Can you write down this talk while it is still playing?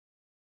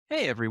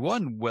Hey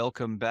everyone,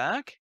 welcome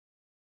back.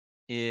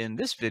 In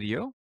this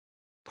video,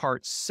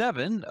 part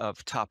 7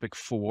 of topic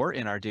 4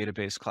 in our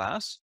database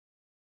class,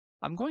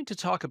 I'm going to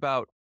talk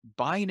about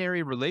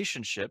binary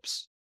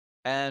relationships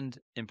and,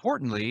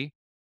 importantly,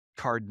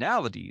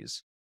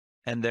 cardinalities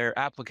and their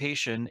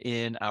application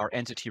in our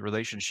entity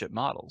relationship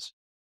models.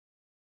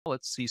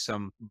 Let's see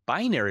some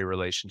binary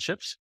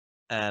relationships,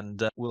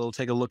 and we'll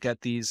take a look at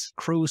these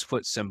crow's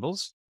foot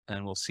symbols,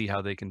 and we'll see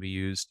how they can be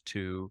used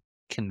to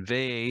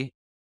convey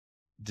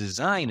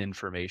design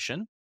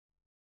information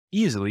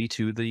easily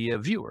to the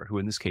viewer, who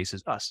in this case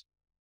is us.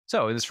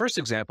 So in this first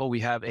example,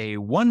 we have a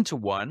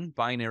one-to-one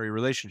binary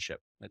relationship.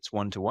 It's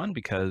one-to-one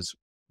because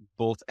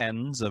both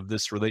ends of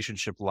this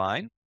relationship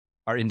line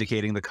are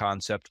indicating the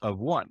concept of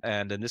one.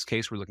 And in this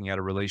case, we're looking at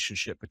a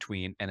relationship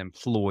between an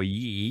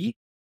employee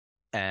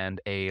and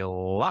a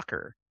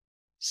locker.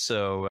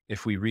 So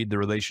if we read the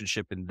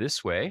relationship in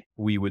this way,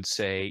 we would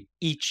say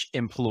each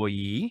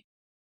employee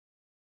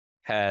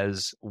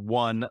has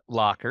one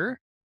locker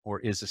or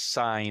is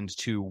assigned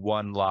to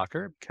one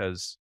locker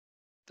because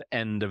the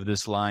end of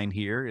this line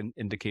here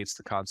indicates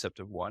the concept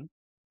of one.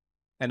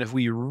 And if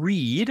we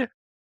read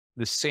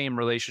the same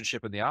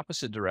relationship in the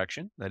opposite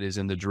direction, that is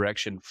in the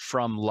direction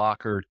from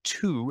locker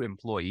to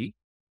employee,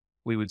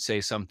 we would say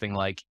something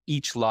like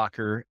each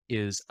locker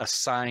is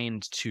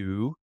assigned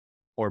to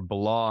or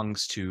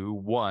belongs to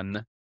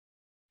one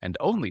and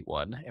only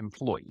one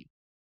employee.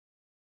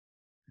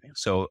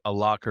 So a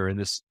locker in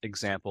this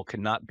example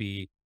cannot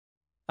be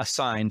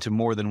assigned to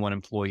more than one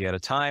employee at a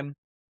time,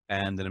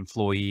 and an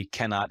employee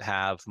cannot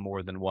have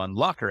more than one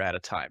locker at a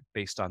time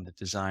based on the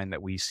design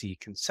that we see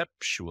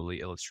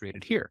conceptually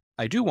illustrated here.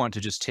 I do want to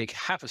just take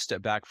half a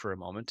step back for a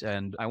moment,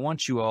 and I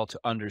want you all to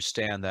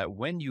understand that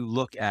when you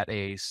look at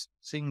a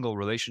single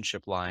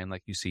relationship line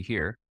like you see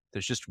here,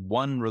 there's just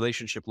one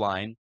relationship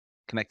line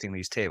connecting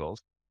these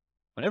tables.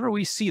 Whenever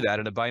we see that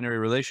in a binary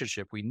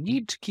relationship, we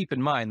need to keep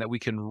in mind that we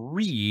can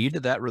read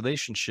that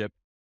relationship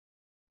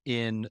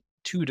in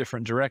two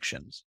different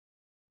directions.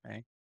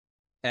 Okay.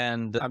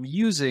 And I'm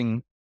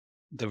using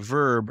the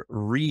verb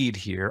read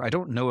here. I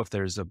don't know if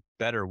there's a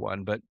better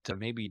one, but to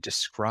maybe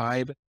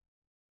describe.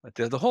 But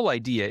the whole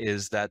idea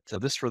is that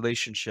this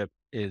relationship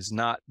is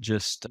not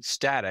just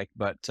static,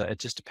 but it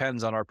just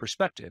depends on our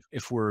perspective.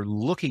 If we're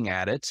looking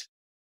at it,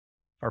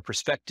 our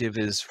perspective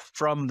is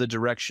from the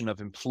direction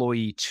of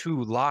employee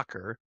to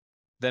locker,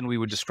 then we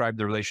would describe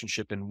the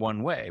relationship in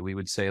one way. We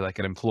would say like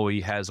an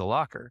employee has a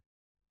locker.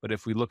 But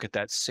if we look at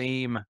that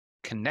same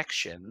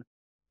connection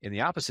in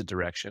the opposite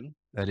direction,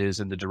 that is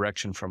in the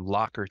direction from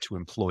locker to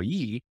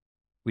employee,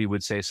 we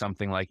would say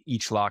something like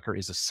each locker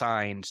is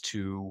assigned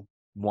to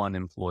one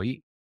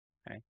employee.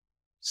 Okay.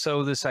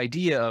 So this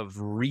idea of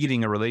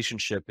reading a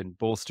relationship in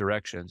both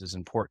directions is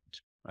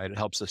important, right? It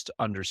helps us to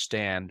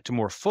understand, to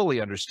more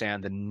fully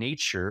understand the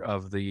nature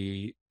of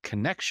the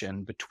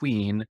connection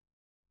between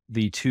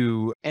the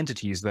two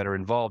entities that are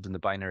involved in the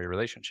binary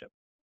relationship.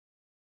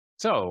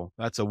 So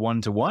that's a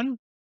one-to-one,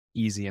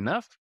 easy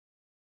enough.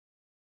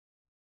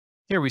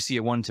 Here we see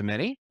a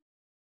one-to-many.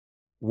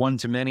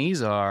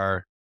 One-to-manys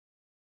are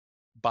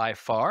by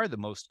far the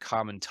most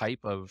common type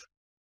of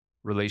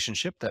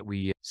relationship that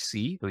we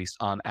see, at least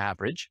on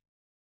average,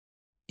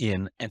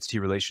 in entity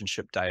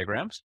relationship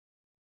diagrams.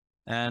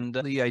 And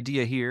the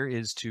idea here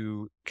is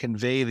to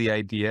convey the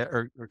idea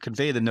or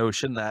convey the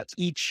notion that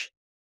each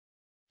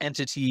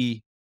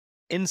entity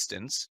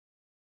instance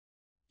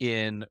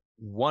in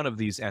one of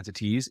these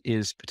entities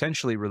is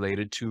potentially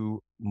related to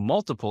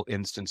multiple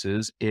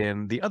instances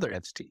in the other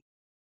entity.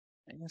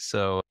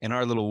 So in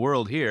our little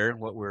world here,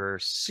 what we're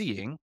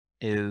seeing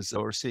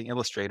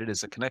illustrated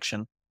is a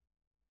connection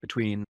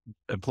between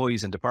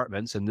employees and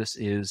departments. And this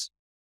is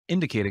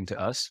indicating to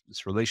us,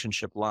 this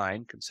relationship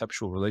line,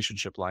 conceptual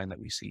relationship line that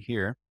we see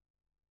here,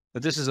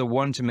 that this is a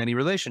one-to-many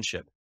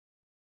relationship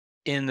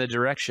in the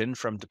direction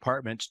from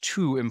department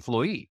to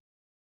employee.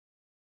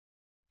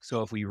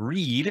 So if we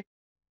read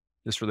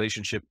this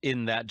relationship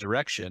in that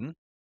direction,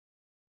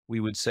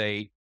 we would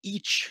say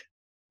each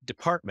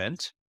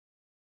department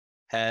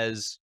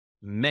has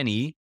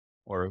many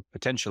or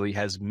potentially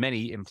has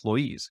many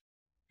employees.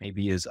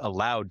 Maybe is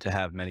allowed to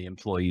have many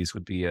employees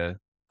would be a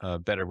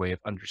better way of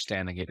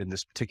understanding it in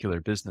this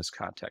particular business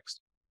context.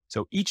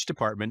 So each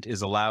department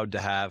is allowed to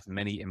have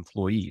many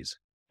employees.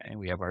 And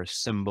we have our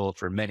symbol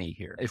for many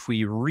here. If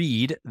we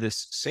read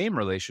this same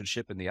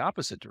relationship in the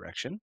opposite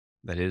direction,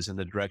 that is in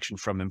the direction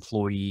from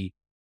employee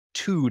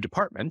to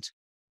department,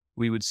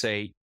 we would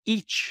say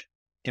each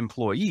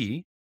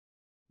employee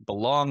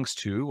belongs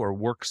to or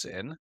works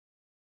in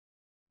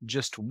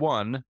just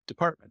one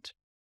department.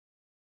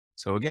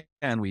 So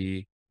again,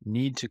 we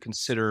need to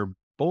consider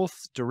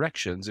both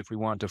directions if we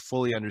want to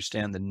fully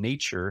understand the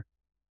nature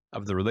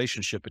of the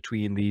relationship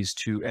between these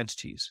two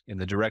entities. In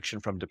the direction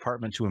from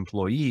department to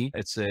employee,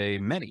 it's a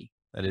many.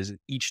 That is,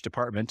 each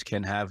department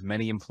can have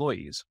many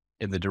employees.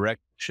 In the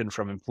direction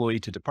from employee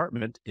to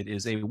department, it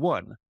is a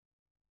one.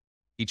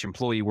 Each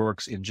employee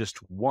works in just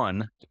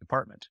one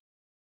department.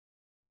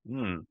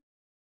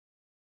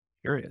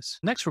 Curious.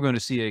 Next, we're going to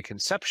see a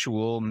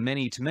conceptual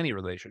many-to-many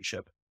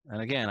relationship.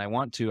 And again, I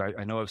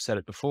know I've said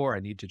it before, I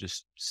need to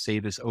just say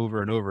this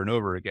over and over and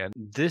over again.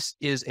 This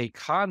is a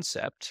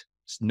concept,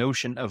 this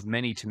notion of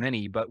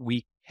many-to-many, but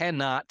we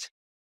cannot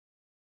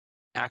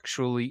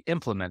actually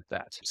implement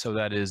that. So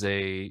that is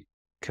a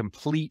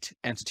complete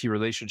entity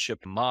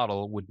relationship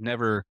model would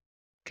never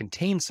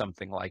contain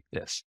something like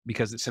this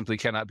because it simply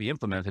cannot be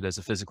implemented as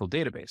a physical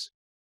database,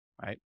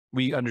 right?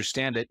 We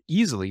understand it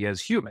easily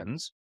as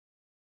humans,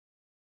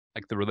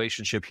 like the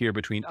relationship here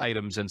between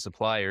items and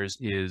suppliers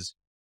is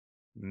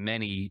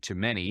many to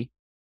many,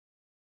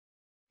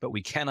 but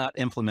we cannot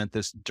implement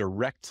this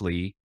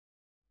directly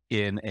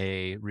in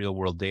a real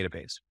world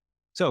database.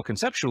 So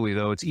conceptually,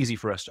 though, it's easy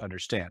for us to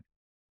understand,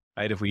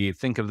 right? If we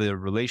think of the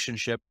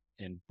relationship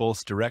in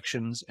both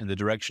directions, in the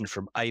direction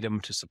from item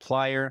to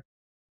supplier,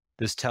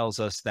 this tells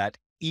us that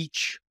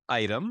each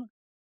item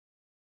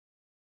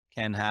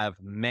can have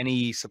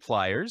many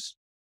suppliers.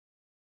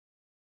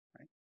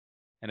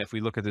 And if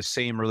we look at the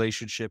same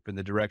relationship in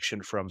the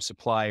direction from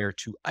supplier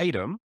to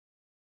item,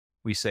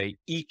 we say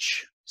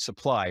each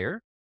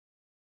supplier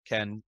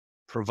can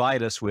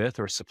provide us with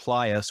or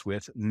supply us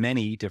with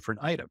many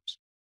different items.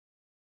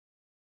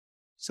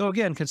 So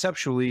again,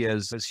 conceptually,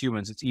 as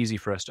humans, it's easy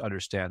for us to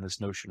understand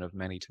this notion of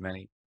many to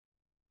many,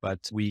 but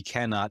we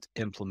cannot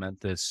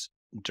implement this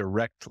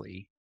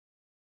directly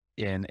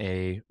in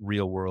a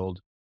real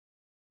world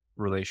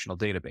relational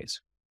database.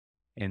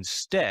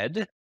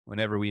 Instead,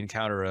 whenever we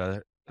encounter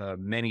a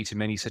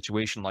many-to-many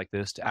situation like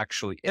this, to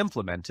actually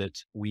implement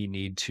it, we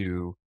need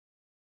to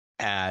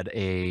add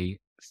a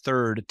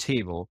third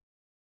table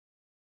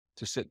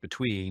to sit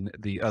between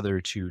the other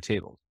two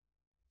tables.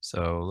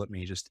 So let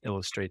me just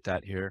illustrate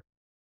that here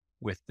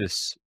with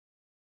this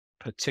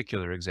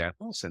particular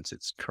example, since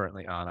it's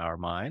currently on our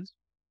minds.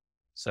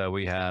 So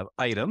we have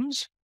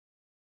items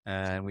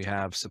and we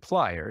have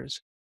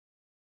suppliers,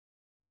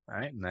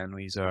 right? And then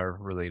these are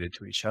related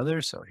to each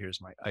other. So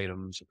here's my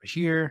items over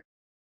here,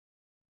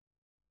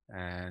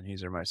 and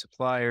these are my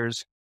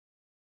suppliers.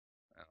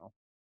 Well,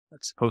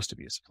 that's supposed to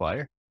be a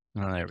supplier.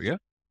 There we go.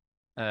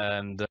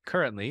 And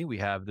currently we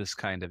have this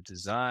kind of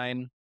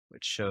design,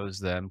 which shows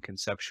them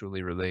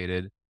conceptually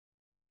related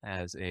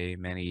as a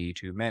many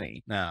to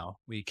many. Now,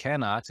 we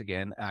cannot,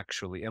 again,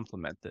 actually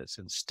implement this.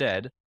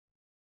 Instead,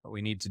 what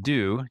we need to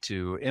do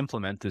to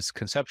implement this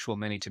conceptual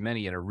many to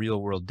many in a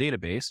real world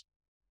database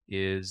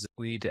is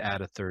we need to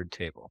add a third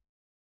table.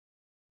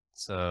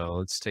 So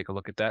let's take a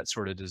look at that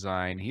sort of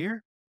design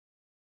here.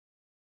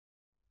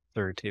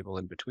 Third table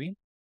in between.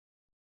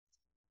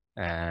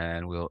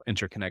 And we'll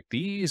interconnect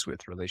these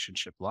with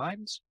relationship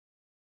lines.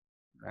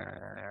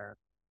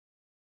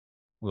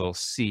 We'll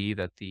see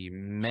that the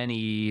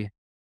many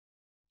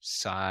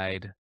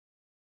side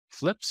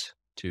flips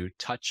to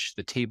touch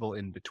the table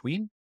in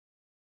between.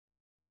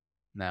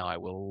 Now I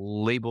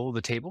will label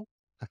the table.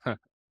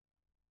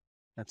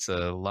 That's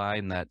a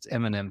line that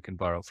Eminem can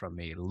borrow from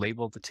me.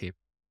 Label the table.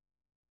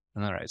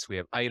 All right, so we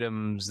have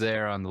items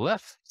there on the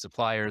left,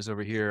 suppliers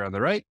over here on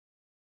the right.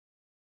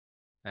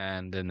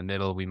 And in the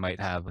middle, we might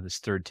have this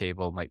third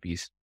table might be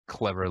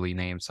cleverly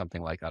named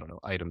something like, I don't know,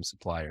 item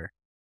supplier.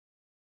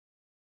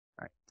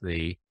 Right,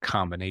 the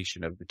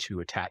combination of the two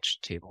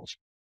attached tables.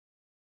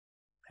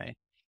 Okay,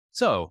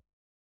 so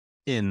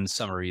in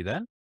summary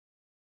then,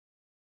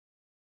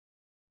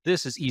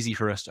 this is easy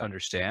for us to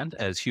understand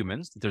as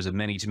humans, that there's a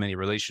many-to-many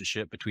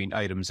relationship between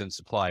items and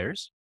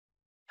suppliers.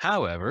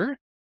 However,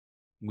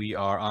 we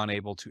are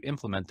unable to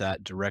implement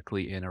that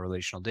directly in a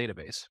relational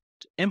database.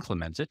 To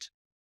implement it,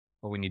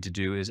 what we need to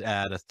do is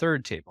add a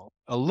third table,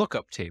 a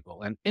lookup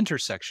table, an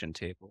intersection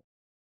table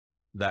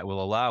that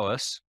will allow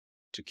us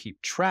to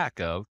keep track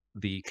of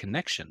the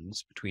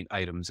connections between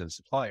items and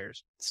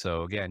suppliers.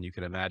 So again, you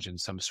can imagine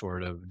some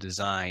sort of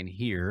design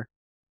here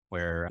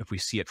where if we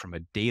see it from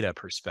a data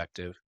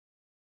perspective,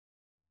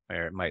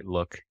 where it might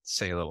look,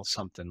 say, a little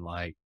something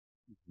like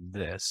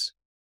this.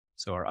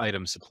 So our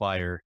item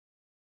supplier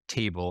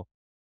table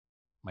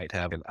might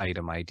have an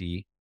item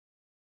ID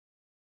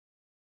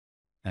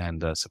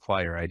and a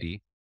supplier ID.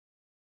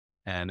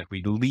 And if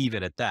we leave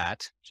it at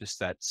that, just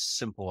that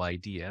simple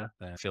idea,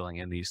 filling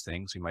in these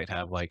things, we might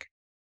have like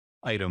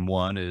item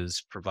 1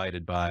 is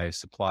provided by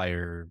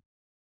supplier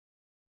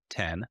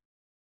 10,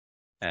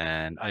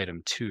 and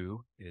item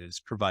 2 is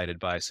provided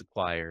by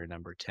supplier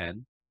number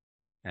 10,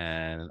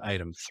 and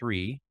item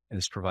 3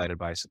 is provided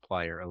by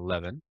supplier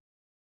 11,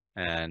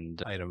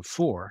 and item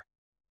 4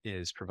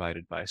 is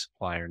provided by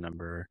supplier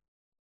number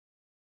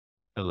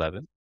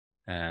 11.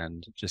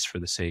 And just for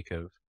the sake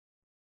of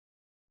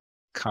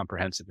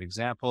comprehensive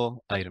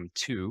example, item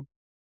 2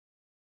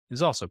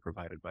 is also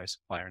provided by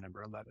supplier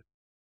number 11.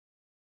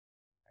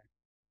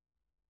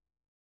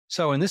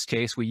 So in this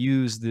case, we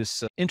use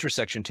this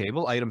intersection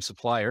table, item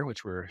supplier,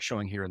 which we're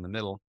showing here in the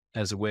middle,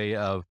 as a way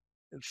of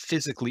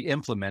physically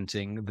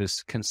implementing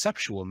this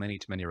conceptual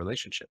many-to-many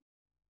relationship.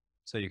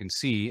 So you can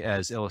see,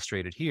 as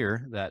illustrated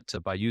here, that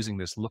by using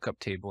this lookup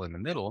table in the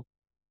middle,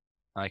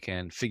 I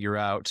can figure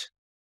out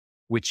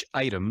which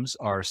items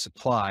are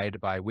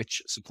supplied by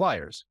which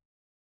suppliers.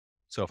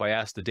 So if I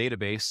ask the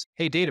database,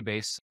 hey,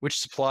 database, which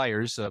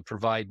suppliers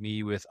provide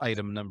me with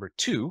item number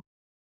 2,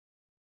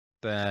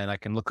 then I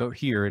can look out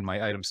here in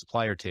my item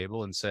supplier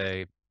table and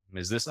say,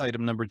 is this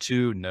item number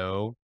 2?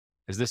 No.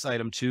 Is this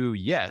item 2?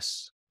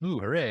 Yes. Ooh,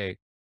 hooray.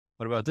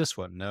 What about this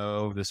one?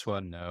 No. This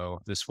one? No.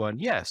 This one?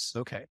 Yes.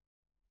 Okay.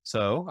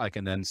 So I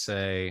can then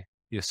say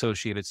the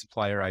associated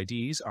supplier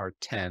IDs are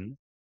 10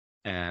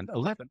 and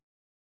 11.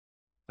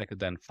 I could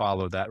then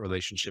follow that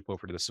relationship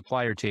over to the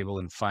supplier table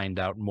and find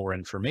out more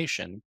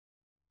information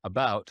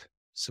about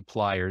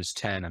suppliers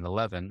 10 and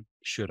 11,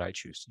 should I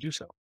choose to do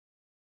so.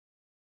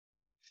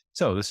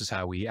 So this is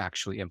how we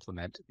actually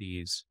implement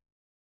these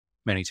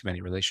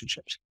many-to-many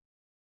relationships.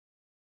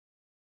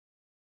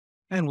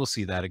 And we'll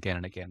see that again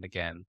and again and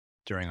again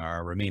during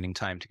our remaining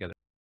time together.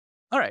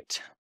 All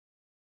right.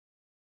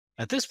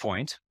 At this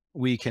point,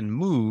 we can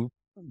move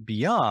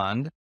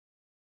beyond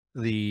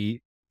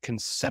the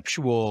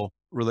conceptual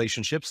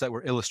relationships that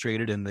were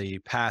illustrated in the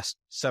past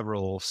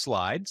several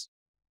slides.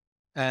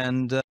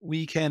 And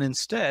we can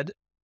instead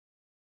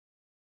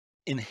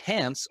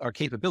enhance our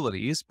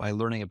capabilities by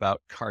learning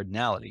about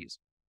cardinalities.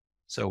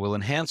 So we'll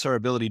enhance our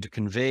ability to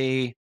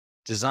convey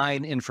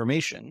design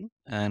information,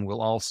 and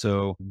we'll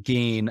also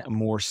gain a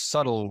more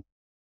subtle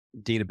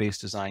database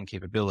design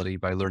capability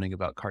by learning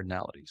about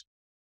cardinalities.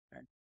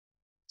 Okay.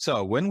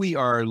 So when we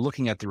are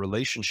looking at the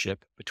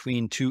relationship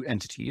between two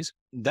entities,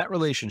 that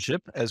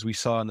relationship, as we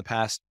saw in the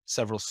past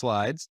several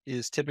slides,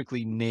 is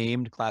typically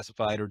named,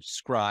 classified, or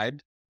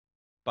described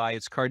by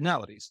its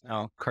cardinalities.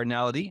 Now,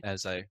 cardinality,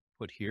 as I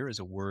put here, is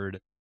a word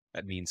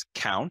that means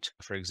count.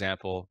 For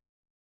example,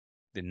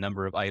 the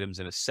number of items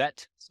in a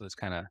set. So this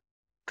kind of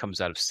comes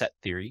out of set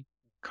theory.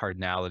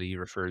 Cardinality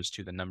refers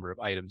to the number of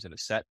items in a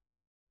set.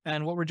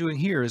 And what we're doing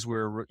here is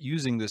we're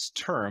using this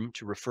term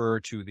to refer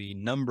to the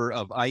number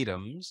of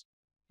items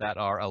that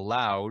are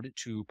allowed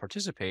to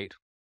participate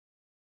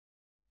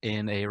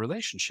in a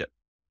relationship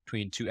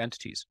between two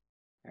entities.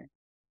 Okay.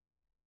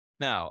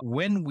 Now,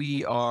 when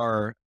we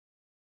are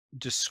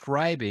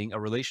describing a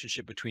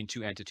relationship between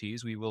two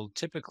entities, we will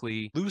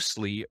typically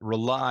loosely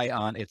rely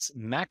on its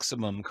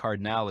maximum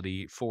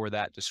cardinality for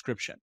that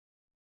description.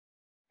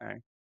 Okay.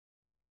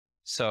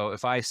 So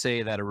if I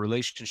say that a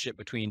relationship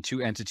between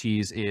two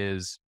entities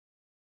is,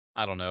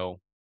 I don't know,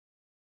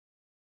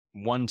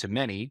 one to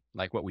many,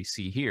 like what we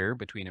see here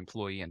between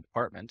employee and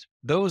department,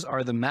 those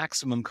are the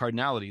maximum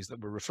cardinalities that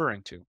we're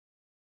referring to,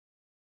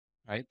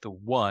 right? The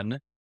one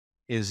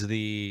is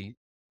the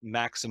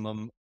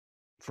maximum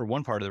for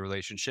one part of the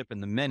relationship,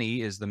 and the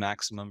many is the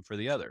maximum for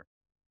the other.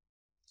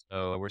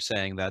 So we're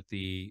saying that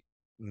the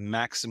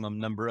maximum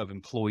number of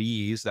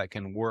employees that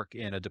can work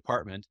in a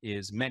department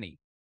is many.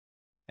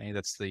 Okay?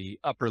 That's the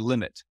upper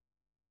limit.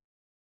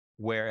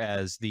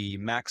 Whereas the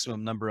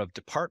maximum number of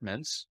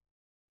departments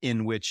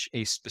in which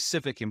a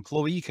specific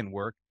employee can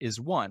work is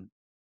one.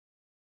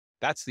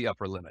 That's the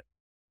upper limit.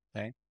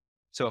 Okay.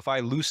 So if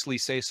I loosely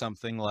say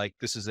something like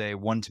this is a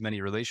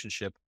one-to-many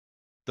relationship,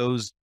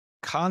 those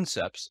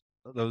concepts,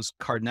 those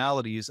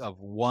cardinalities of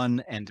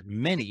one and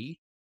many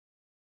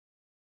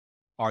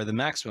are the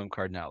maximum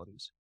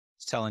cardinalities.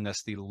 It's telling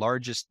us the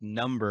largest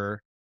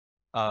number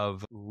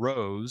of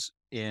rows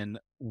in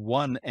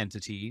one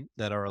entity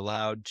that are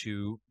allowed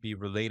to be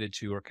related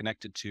to or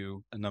connected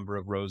to a number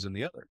of rows in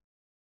the other.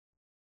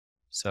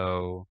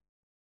 So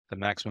the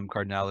maximum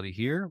cardinality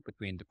here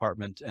between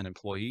department and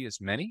employee is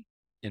many,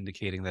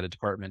 indicating that a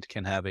department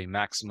can have a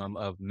maximum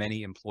of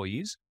many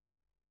employees.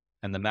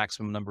 And the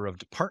maximum number of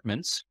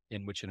departments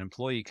in which an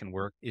employee can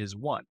work is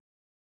one.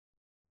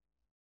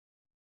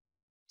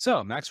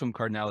 So maximum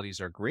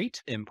cardinalities are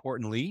great.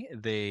 Importantly,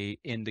 they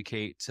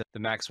indicate the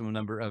maximum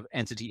number of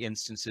entity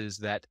instances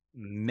that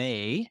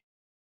may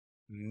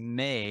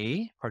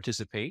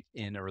participate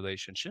in a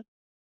relationship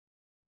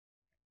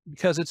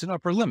because it's an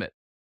upper limit.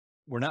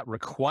 We're not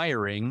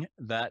requiring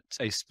that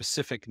a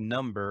specific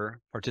number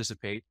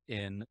participate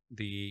in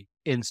the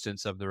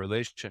instance of the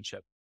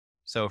relationship.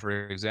 So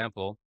for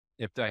example,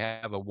 if I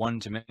have a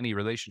one-to-many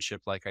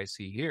relationship like I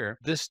see here,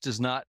 this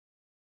does not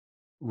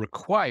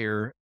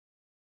require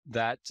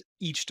that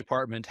each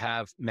department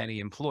have many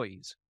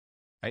employees,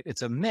 right?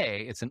 It's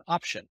an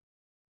option.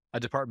 A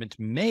department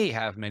may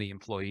have many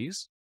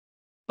employees,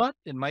 but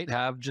it might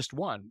have just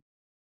one,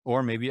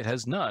 or maybe it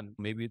has none.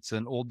 Maybe it's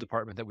an old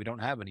department that we don't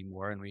have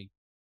anymore and we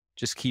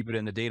just keep it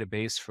in the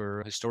database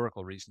for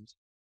historical reasons.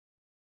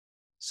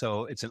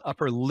 So it's an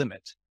upper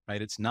limit,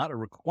 right? It's not a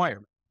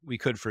requirement. We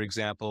could, for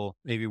example,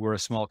 maybe we're a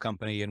small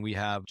company and we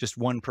have just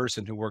one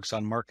person who works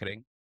on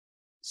marketing.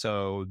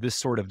 So this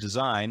sort of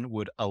design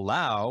would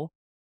allow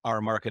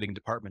our marketing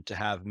department to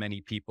have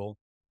many people,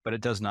 but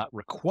it does not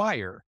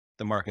require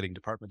the marketing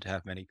department to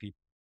have many people.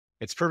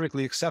 It's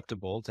perfectly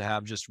acceptable to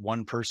have just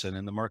one person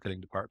in the marketing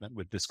department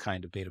with this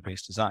kind of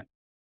database design.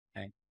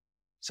 Okay.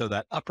 So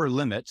that upper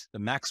limit, the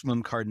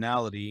maximum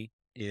cardinality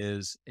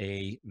is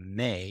a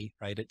may,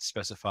 right? It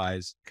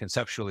specifies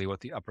conceptually what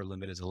the upper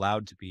limit is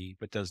allowed to be,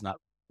 but does not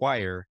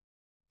require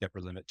the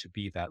upper limit to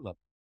be that level.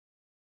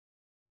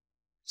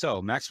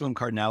 So maximum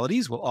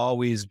cardinalities will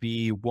always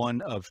be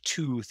one of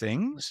two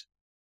things.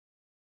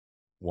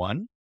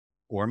 one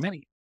or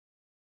many.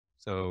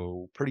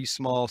 So pretty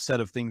small set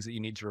of things that you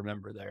need to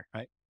remember there,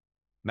 right?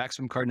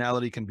 Maximum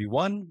cardinality can be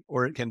one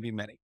or it can be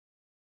many.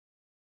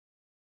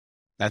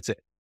 That's it.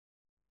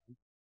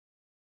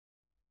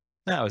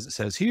 Now, as it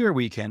says here,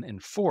 we can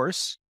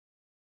enforce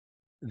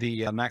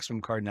the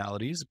maximum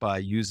cardinalities by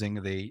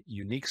using the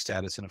unique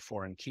status in a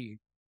foreign key.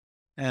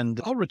 And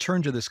I'll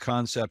return to this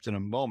concept in a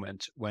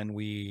moment when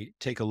we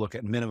take a look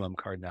at minimum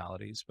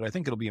cardinalities, but I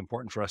think it'll be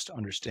important for us to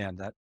understand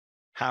that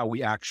how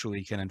we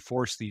actually can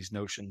enforce these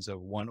notions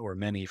of one or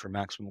many for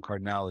maximum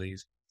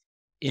cardinalities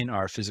in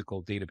our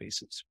physical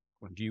databases.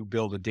 When you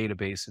build a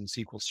database in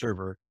SQL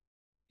Server,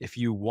 if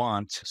you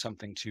want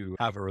something to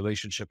have a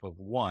relationship of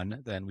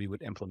one, then we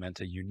would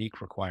implement a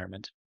unique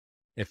requirement.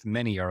 If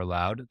many are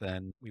allowed,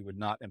 then we would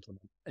not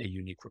implement a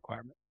unique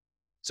requirement.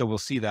 So we'll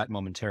see that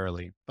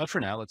momentarily. But for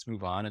now, let's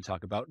move on and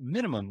talk about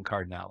minimum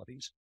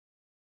cardinalities.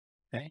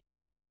 Okay.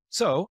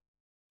 So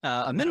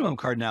a minimum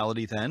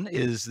cardinality then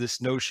is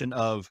this notion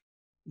of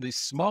the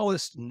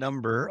smallest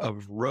number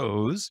of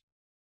rows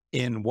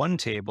in one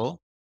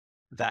table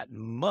that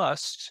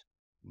must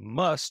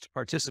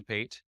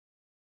participate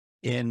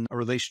in a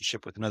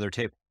relationship with another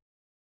table.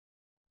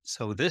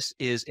 So this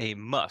is a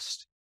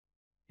must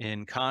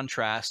in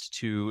contrast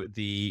to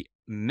the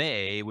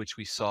may, which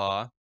we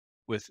saw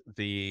with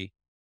the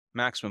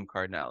maximum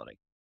cardinality,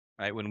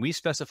 right? When we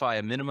specify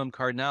a minimum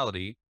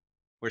cardinality,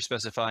 we're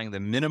specifying the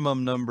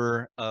minimum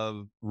number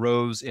of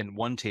rows in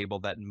one table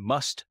that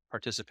must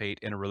participate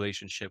in a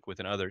relationship with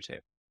another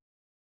table.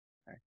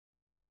 Okay.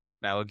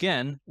 Now,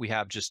 again, we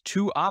have just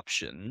two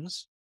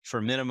options for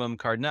minimum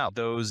cardinality,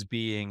 those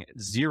being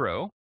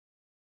 0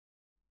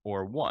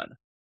 or 1.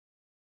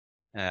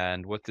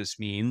 And what this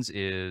means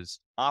is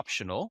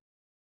optional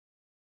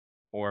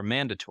or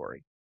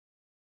mandatory.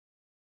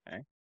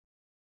 Okay.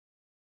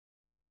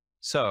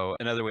 So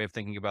another way of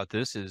thinking about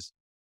this is,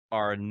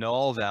 are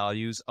null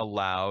values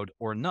allowed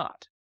or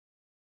not?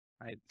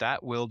 Right?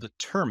 That will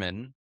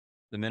determine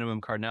the minimum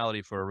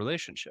cardinality for a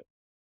relationship.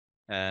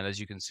 And as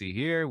you can see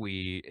here,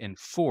 we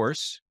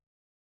enforce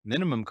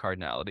minimum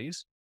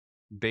cardinalities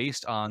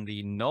based on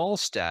the null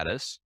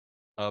status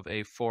of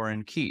a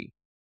foreign key.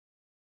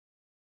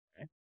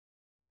 Okay.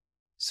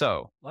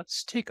 So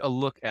let's take a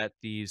look at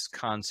these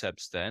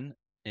concepts then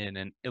in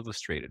an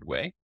illustrated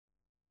way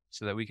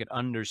so that we can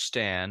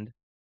understand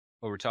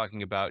what we're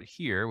talking about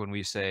here when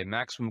we say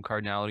maximum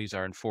cardinalities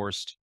are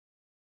enforced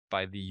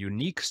by the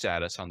unique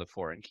status on the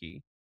foreign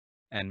key,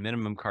 and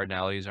minimum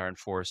cardinalities are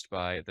enforced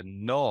by the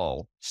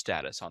null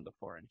status on the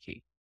foreign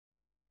key.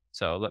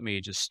 So let me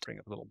just bring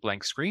up a little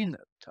blank screen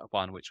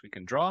upon which we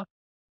can draw,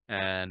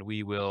 and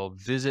we will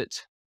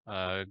visit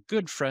a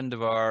good friend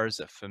of ours,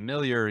 a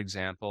familiar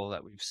example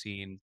that we've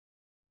seen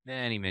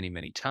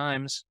many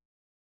times,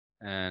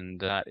 and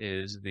that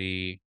is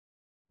the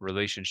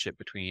relationship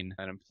between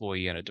an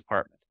employee and a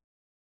department.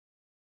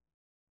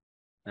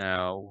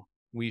 Now,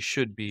 we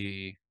should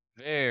be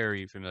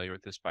very familiar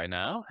with this by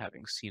now,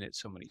 having seen it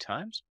so many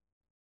times.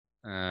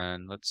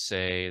 And let's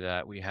say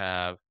that we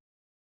have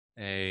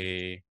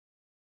a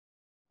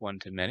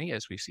one-to-many,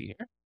 as we see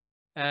here.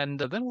 And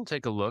then we'll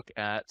take a look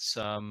at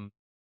some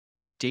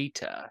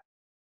data.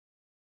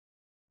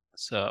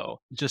 So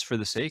just for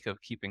the sake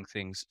of keeping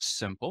things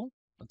simple,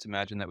 let's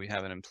imagine that we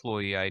have an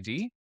employee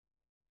ID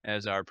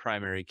as our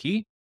primary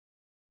key.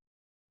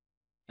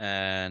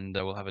 And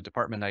we'll have a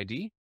department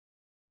ID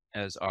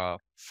as our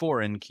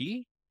foreign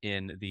key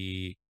in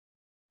the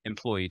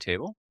employee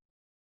table.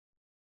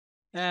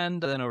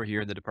 And then over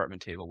here in the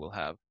department table, we'll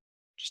have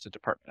just a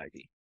department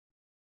ID.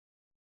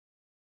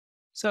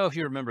 So if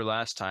you remember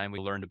last time, we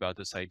learned about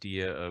this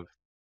idea of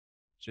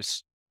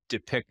just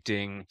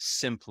depicting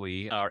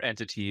simply our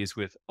entities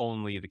with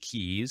only the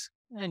keys.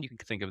 And you can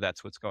think of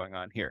that's what's going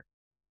on here.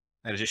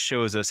 And it just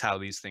shows us how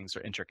these things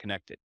are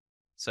interconnected.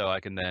 So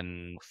I can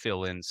then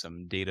fill in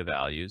some data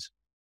values.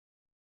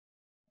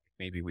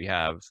 Maybe we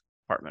have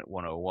department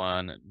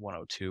 101 and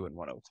 102 and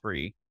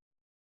 103.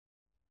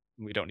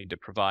 We don't need to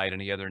provide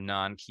any other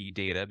non-key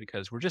data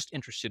because we're just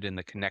interested in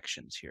the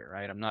connections here,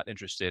 right? I'm not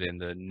interested in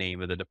the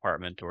name of the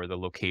department or the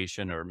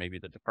location or maybe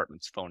the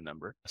department's phone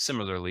number.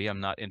 Similarly,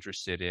 I'm not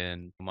interested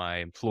in my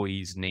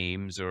employees'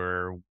 names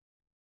or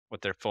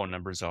what their phone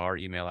numbers are,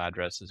 email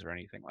addresses, or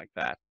anything like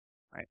that,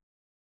 right?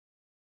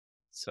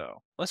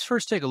 So let's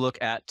first take a look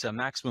at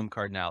maximum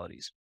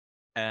cardinalities.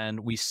 And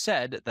we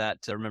said that,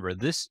 remember,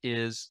 this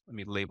is, let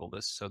me label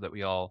this so that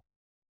we all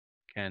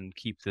can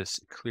keep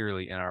this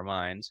clearly in our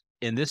minds.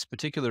 In this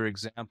particular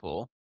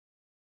example,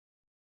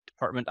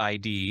 department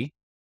ID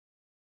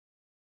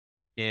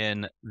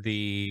in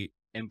the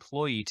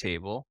employee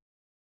table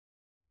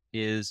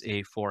is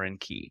a foreign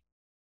key.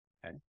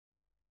 Okay.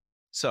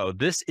 So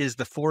this is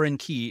the foreign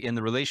key in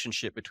the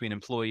relationship between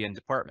employee and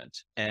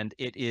department, and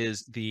it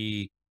is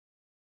the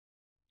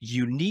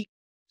unique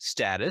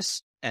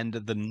status and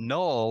the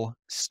null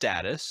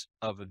status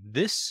of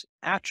this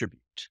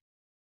attribute,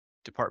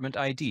 department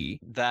ID,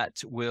 that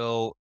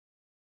will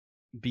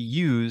be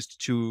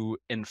used to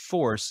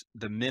enforce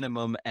the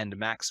minimum and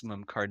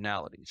maximum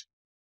cardinalities.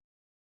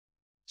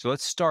 So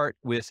let's start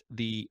with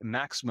the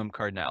maximum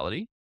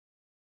cardinality,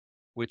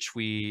 which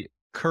we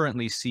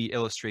currently see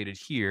illustrated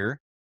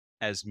here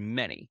as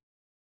many.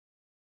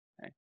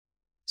 Okay.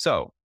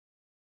 So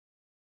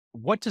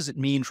what does it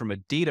mean from a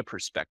data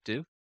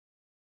perspective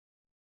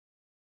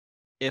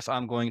if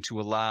I'm going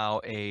to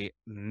allow a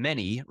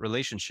many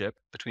relationship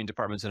between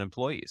departments and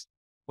employees?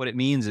 What it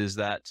means is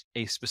that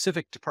a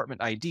specific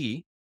department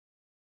ID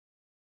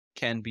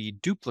can be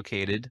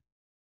duplicated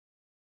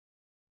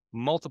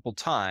multiple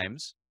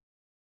times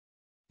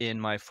in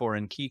my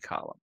foreign key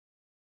column.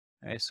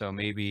 Okay, so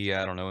maybe,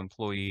 I don't know,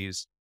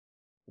 employees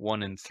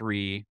 1 and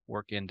 3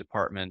 work in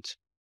department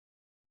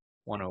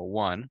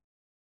 101,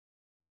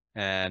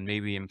 and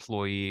maybe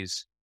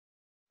employees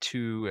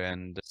 2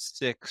 and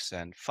 6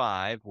 and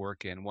 5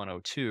 work in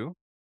 102,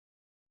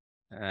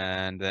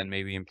 and then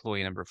maybe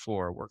employee number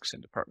 4 works in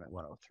department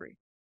 103.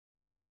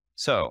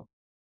 So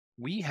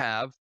we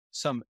have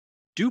some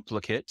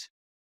duplicate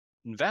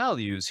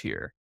values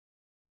here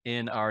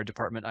in our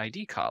department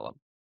ID column.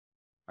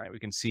 Right, we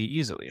can see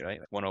easily, right?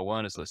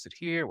 101 is listed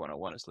here,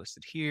 101 is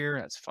listed here.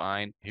 That's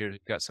fine. Here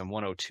we've got some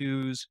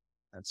 102s.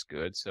 That's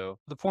good. So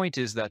the point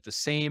is that the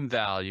same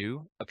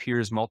value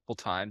appears multiple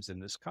times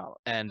in this column.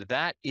 And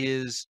that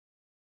is,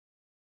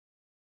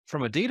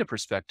 from a data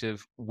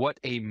perspective, what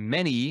a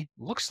many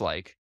looks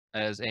like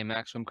as a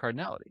maximum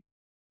cardinality,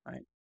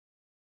 right?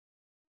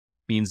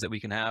 Means that we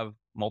can have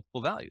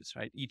multiple values,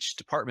 right? Each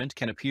department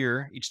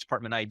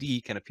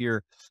ID can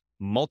appear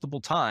multiple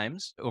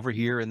times over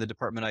here in the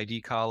department ID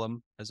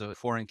column as a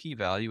foreign key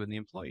value in the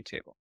employee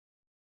table.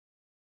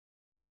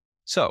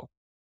 So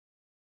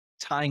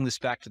tying this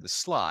back to the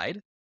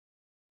slide,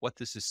 what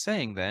this is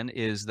saying then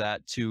is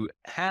that to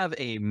have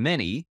a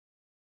many,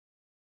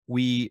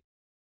 we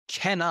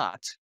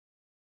cannot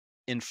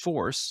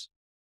enforce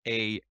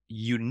a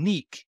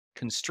unique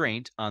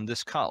constraint on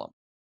this column,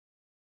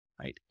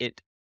 right?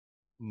 It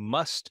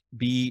must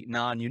be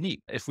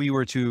non-unique. If we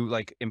were to,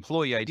 like,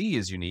 employee ID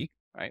is unique,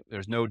 right?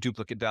 There's no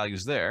duplicate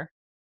values there,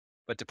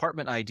 but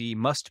department ID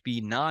must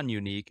be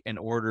non-unique in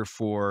order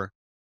for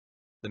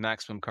the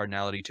maximum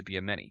cardinality to be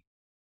a many.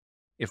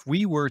 If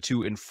we were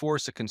to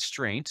enforce a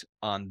constraint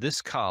on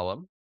this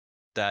column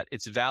that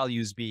its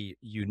values be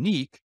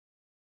unique,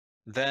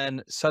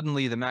 then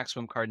suddenly the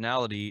maximum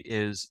cardinality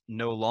is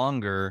no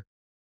longer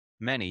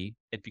many,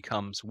 it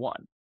becomes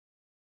one.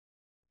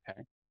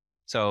 Okay.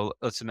 So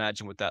let's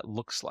imagine what that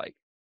looks like.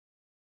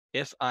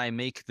 If I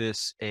make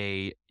this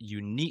a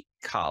unique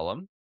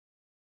column,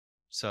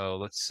 so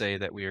let's say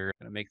that we're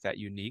going to make that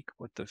unique,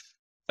 what the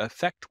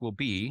effect will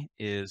be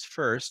is,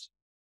 first,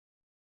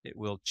 it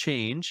will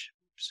change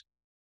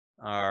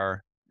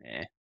our,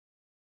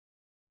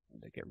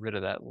 to get rid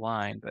of that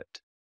line, but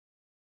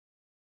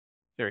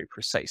very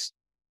precise.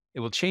 It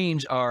will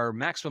change our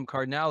maximum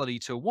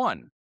cardinality to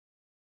 1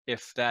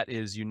 if that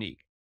is unique.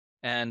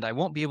 And I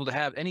won't be able to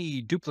have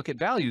any duplicate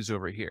values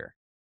over here,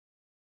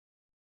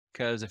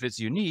 because if it's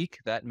unique,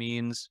 that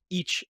means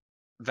each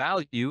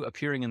value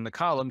appearing in the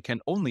column can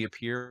only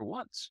appear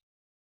once.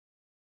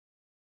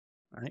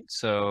 All right.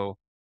 So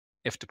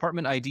if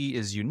department ID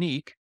is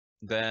unique,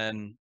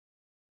 then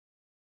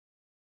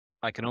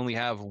I can only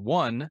have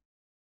one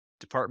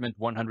department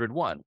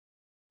 101.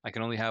 I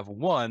can only have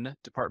one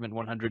department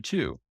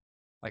 102.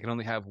 I can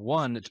only have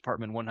one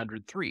department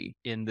 103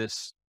 in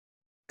this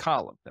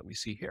column that we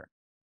see here.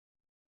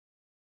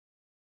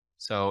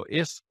 So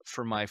if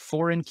for my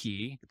foreign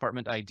key,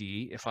 department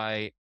ID, if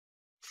I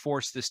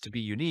force this to be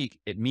unique,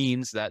 it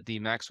means that the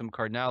maximum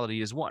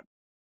cardinality is 1.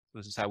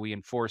 This is how we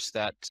enforce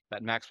that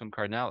maximum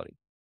cardinality.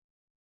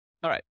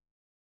 All right.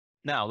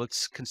 Now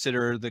let's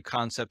consider the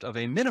concept of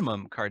a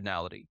minimum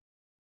cardinality.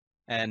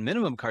 And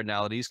minimum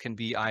cardinalities can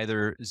be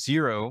either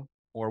 0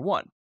 or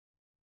 1.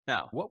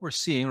 Now, what we're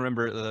seeing,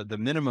 remember, the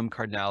minimum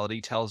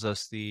cardinality tells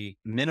us the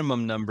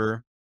minimum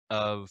number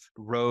of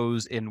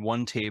rows in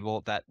one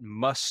table that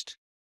must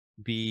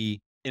be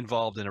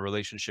involved in a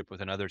relationship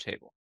with another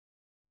table.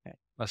 Okay.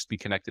 Must be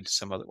connected to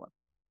some other one.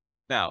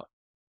 Now,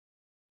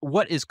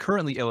 what is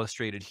currently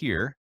illustrated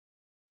here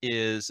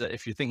is,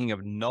 if you're thinking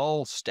of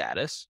null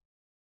status,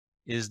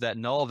 is that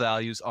null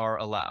values are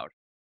allowed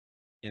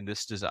in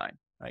this design,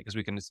 right? Because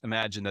we can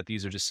imagine that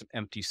these are just some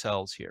empty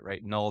cells here,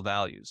 right? Null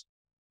values.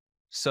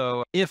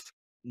 So if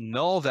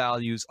null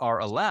values are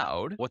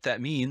allowed, what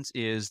that means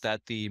is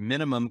that the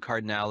minimum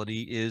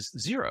cardinality is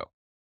 0,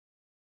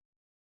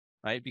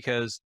 right?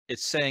 Because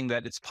it's saying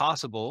that it's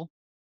possible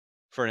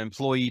for an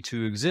employee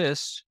to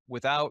exist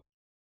without,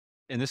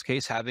 in this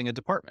case, having a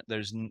department.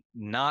 There's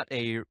not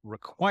a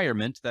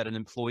requirement that an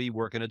employee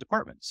work in a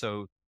department.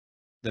 So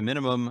the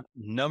minimum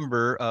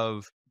number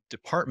of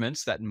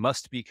departments that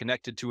must be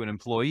connected to an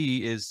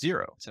employee is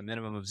 0. It's a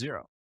minimum of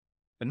 0.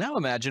 But now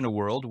imagine a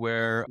world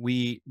where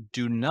we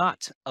do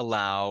not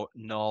allow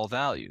null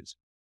values.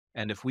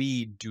 And if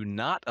we do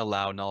not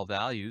allow null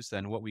values,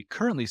 then what we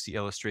currently see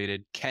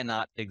illustrated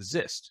cannot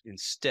exist.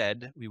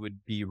 Instead, we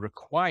would be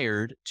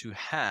required to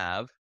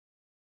have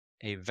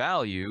a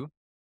value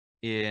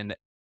in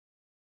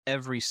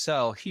every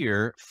cell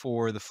here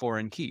for the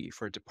foreign key,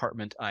 for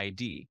department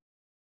ID.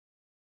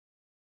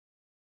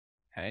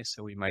 Okay,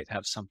 so we might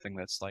have something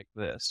that's like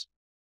this.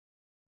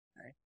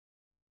 Okay.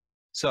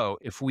 So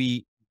if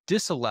we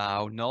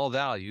disallow null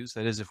values,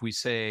 that is, if we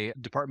say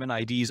department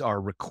IDs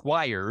are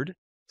required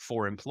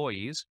for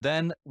employees,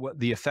 then what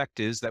the effect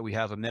is that we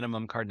have a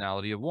minimum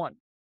cardinality of 1,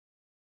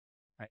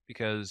 right?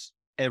 Because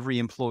every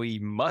employee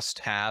must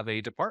have a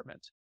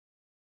department.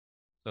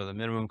 So the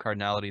minimum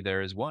cardinality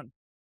there is 1.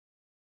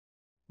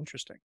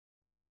 Interesting.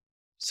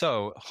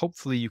 So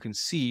hopefully you can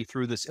see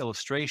through this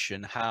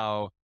illustration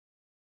how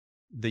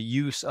the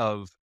use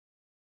of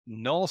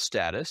null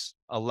status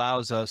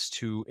allows us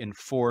to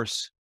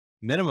enforce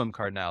minimum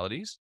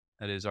cardinalities.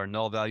 That is, are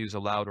null values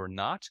allowed or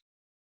not?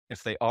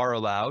 If they are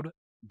allowed,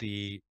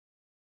 the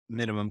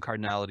minimum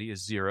cardinality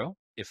is 0.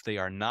 If they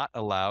are not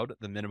allowed,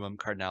 the minimum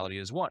cardinality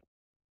is 1.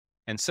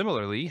 And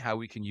similarly, how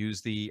we can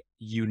use the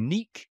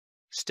unique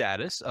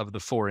status of the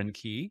foreign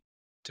key,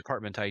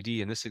 department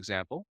ID in this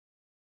example,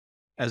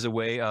 as a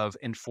way of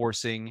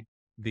enforcing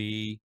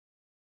the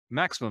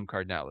maximum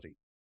cardinality.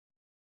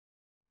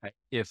 Right?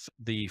 If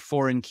the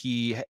foreign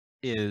key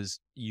is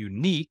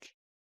unique,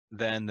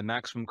 then the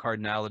maximum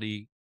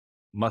cardinality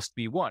must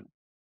be 1.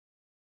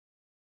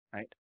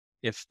 Right?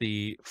 If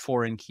the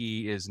foreign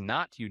key is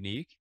not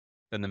unique,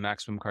 then the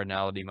maximum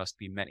cardinality must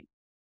be many.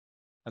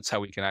 That's how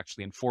we can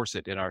actually enforce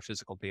it in our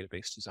physical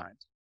database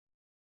designs.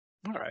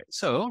 All right,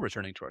 so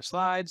returning to our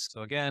slides.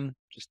 So again,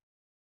 just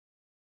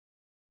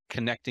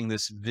connecting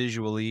this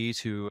visually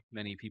to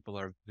many people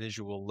are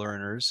visual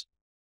learners.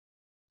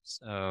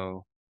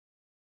 So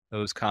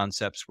those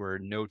concepts were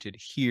noted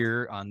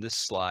here on this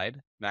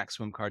slide.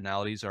 Maximum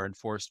cardinalities are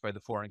enforced by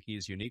the foreign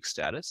key's unique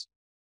status.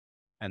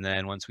 And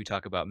then once we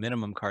talk about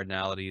minimum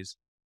cardinalities,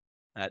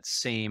 that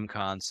same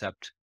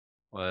concept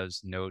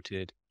was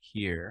noted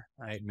here,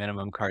 right?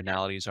 Minimum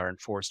cardinalities are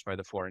enforced by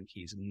the foreign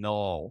key's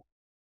null.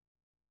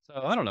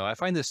 So I don't know. I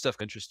find this stuff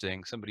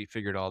interesting. Somebody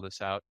figured all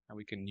this out, and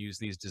we can use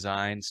these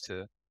designs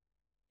to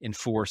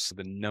enforce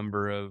the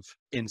number of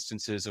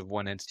instances of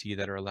one entity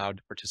that are allowed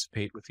to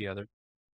participate with the other.